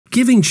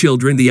Giving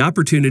children the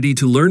opportunity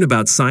to learn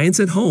about science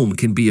at home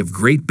can be of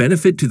great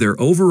benefit to their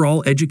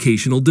overall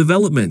educational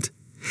development.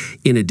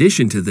 In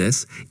addition to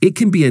this, it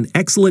can be an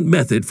excellent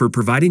method for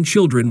providing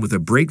children with a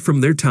break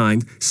from their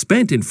time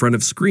spent in front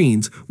of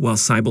screens while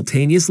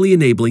simultaneously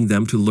enabling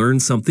them to learn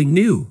something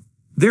new.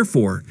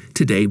 Therefore,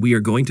 today we are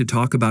going to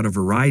talk about a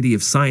variety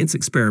of science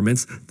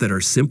experiments that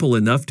are simple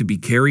enough to be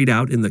carried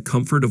out in the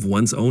comfort of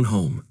one's own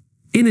home.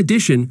 In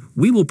addition,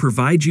 we will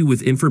provide you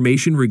with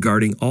information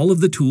regarding all of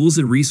the tools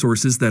and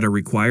resources that are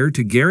required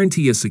to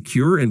guarantee a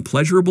secure and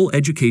pleasurable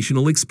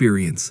educational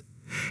experience.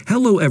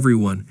 Hello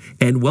everyone,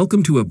 and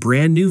welcome to a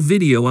brand new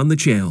video on the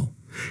channel.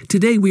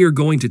 Today we are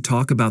going to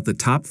talk about the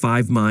top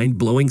 5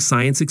 mind-blowing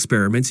science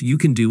experiments you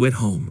can do at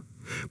home.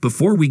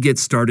 Before we get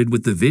started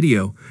with the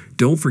video,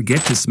 don't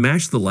forget to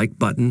smash the like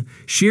button,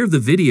 share the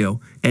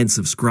video, and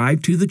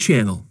subscribe to the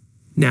channel.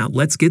 Now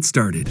let's get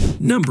started.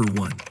 Number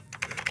 1.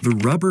 The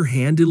rubber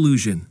hand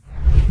illusion.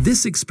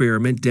 This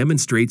experiment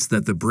demonstrates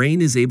that the brain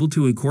is able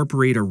to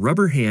incorporate a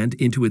rubber hand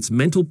into its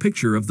mental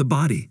picture of the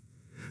body.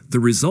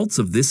 The results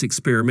of this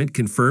experiment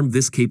confirm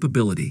this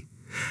capability.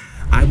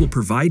 I will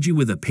provide you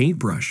with a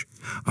paintbrush,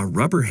 a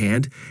rubber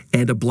hand,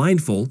 and a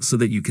blindfold so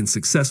that you can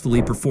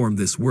successfully perform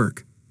this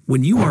work.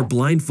 When you are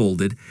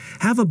blindfolded,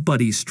 have a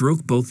buddy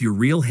stroke both your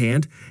real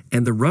hand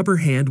and the rubber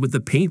hand with the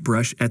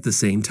paintbrush at the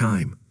same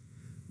time.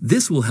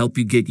 This will help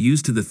you get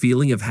used to the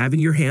feeling of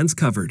having your hands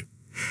covered.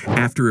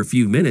 After a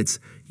few minutes,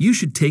 you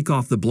should take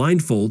off the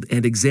blindfold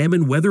and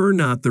examine whether or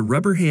not the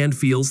rubber hand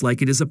feels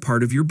like it is a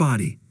part of your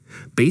body.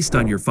 Based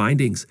on your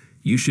findings,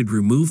 you should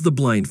remove the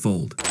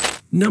blindfold.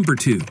 Number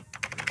 2.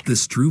 The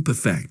Stroop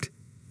effect.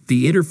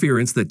 The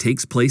interference that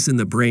takes place in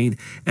the brain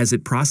as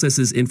it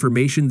processes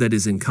information that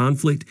is in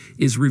conflict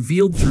is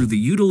revealed through the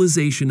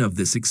utilization of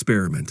this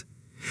experiment.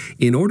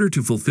 In order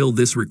to fulfill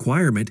this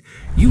requirement,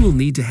 you will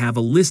need to have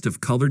a list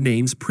of color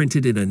names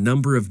printed in a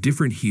number of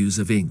different hues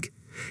of ink.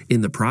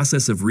 In the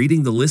process of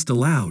reading the list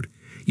aloud,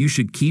 you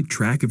should keep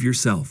track of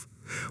yourself.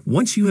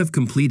 Once you have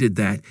completed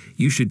that,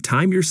 you should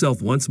time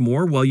yourself once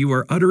more while you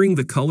are uttering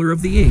the color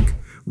of the ink,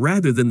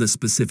 rather than the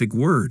specific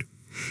word.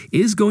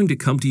 It is going to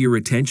come to your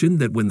attention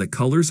that when the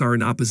colors are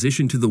in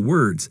opposition to the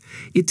words,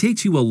 it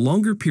takes you a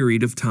longer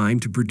period of time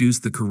to produce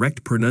the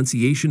correct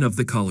pronunciation of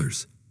the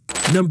colors.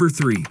 Number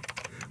 3.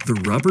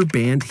 The rubber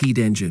band heat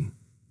engine.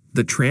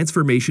 The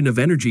transformation of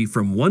energy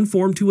from one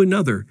form to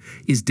another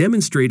is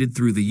demonstrated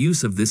through the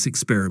use of this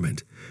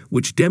experiment,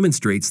 which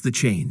demonstrates the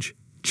change.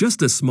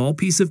 Just a small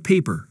piece of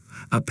paper,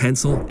 a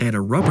pencil, and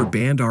a rubber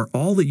band are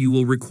all that you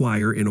will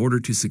require in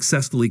order to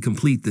successfully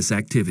complete this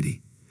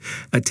activity.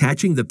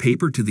 Attaching the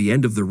paper to the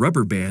end of the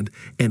rubber band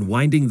and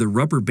winding the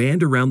rubber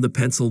band around the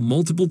pencil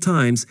multiple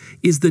times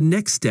is the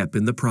next step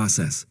in the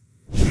process.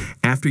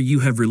 After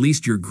you have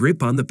released your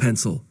grip on the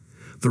pencil,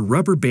 the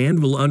rubber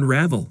band will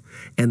unravel,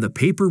 and the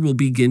paper will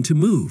begin to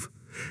move.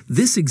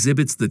 This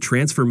exhibits the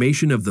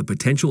transformation of the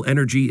potential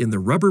energy in the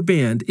rubber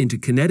band into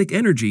kinetic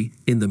energy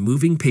in the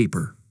moving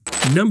paper.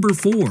 Number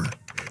 4.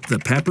 The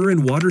pepper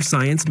and water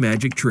science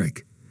magic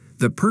trick.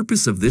 The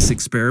purpose of this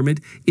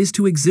experiment is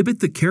to exhibit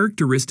the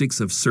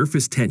characteristics of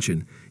surface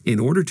tension in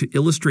order to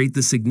illustrate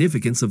the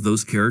significance of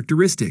those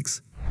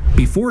characteristics.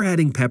 Before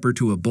adding pepper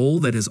to a bowl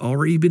that has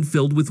already been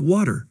filled with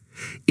water,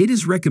 it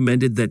is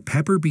recommended that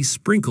pepper be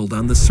sprinkled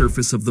on the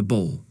surface of the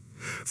bowl.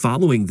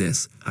 Following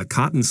this, a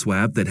cotton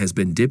swab that has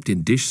been dipped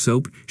in dish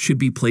soap should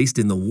be placed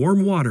in the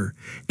warm water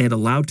and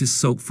allowed to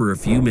soak for a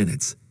few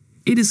minutes.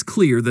 It is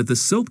clear that the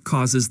soap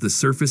causes the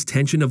surface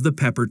tension of the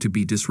pepper to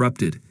be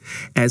disrupted,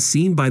 as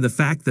seen by the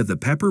fact that the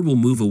pepper will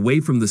move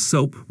away from the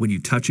soap when you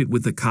touch it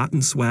with the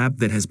cotton swab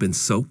that has been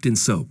soaked in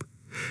soap.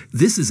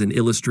 This is an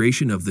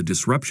illustration of the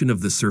disruption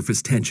of the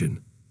surface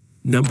tension.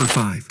 Number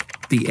 5.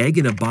 The egg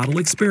in a bottle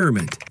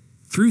experiment.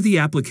 Through the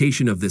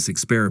application of this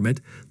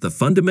experiment, the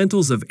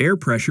fundamentals of air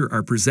pressure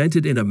are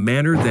presented in a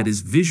manner that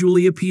is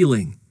visually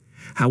appealing.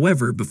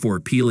 However,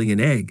 before peeling an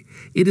egg,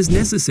 it is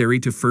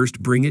necessary to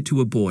first bring it to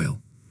a boil.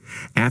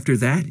 After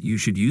that, you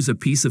should use a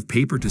piece of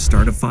paper to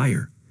start a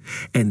fire.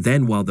 And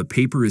then, while the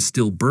paper is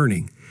still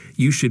burning,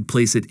 you should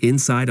place it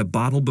inside a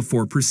bottle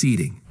before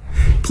proceeding.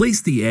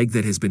 Place the egg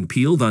that has been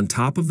peeled on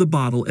top of the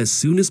bottle as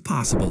soon as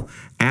possible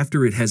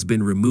after it has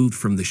been removed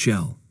from the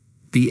shell.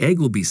 The egg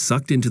will be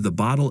sucked into the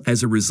bottle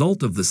as a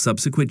result of the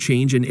subsequent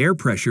change in air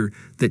pressure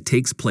that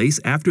takes place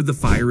after the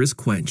fire is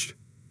quenched.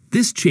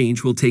 This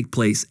change will take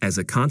place as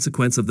a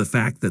consequence of the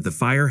fact that the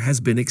fire has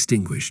been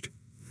extinguished.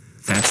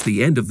 That's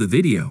the end of the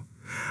video.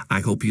 I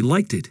hope you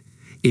liked it.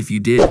 If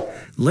you did,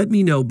 let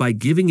me know by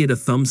giving it a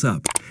thumbs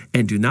up,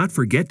 and do not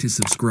forget to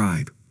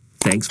subscribe.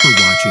 Thanks for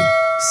watching.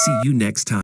 See you next time.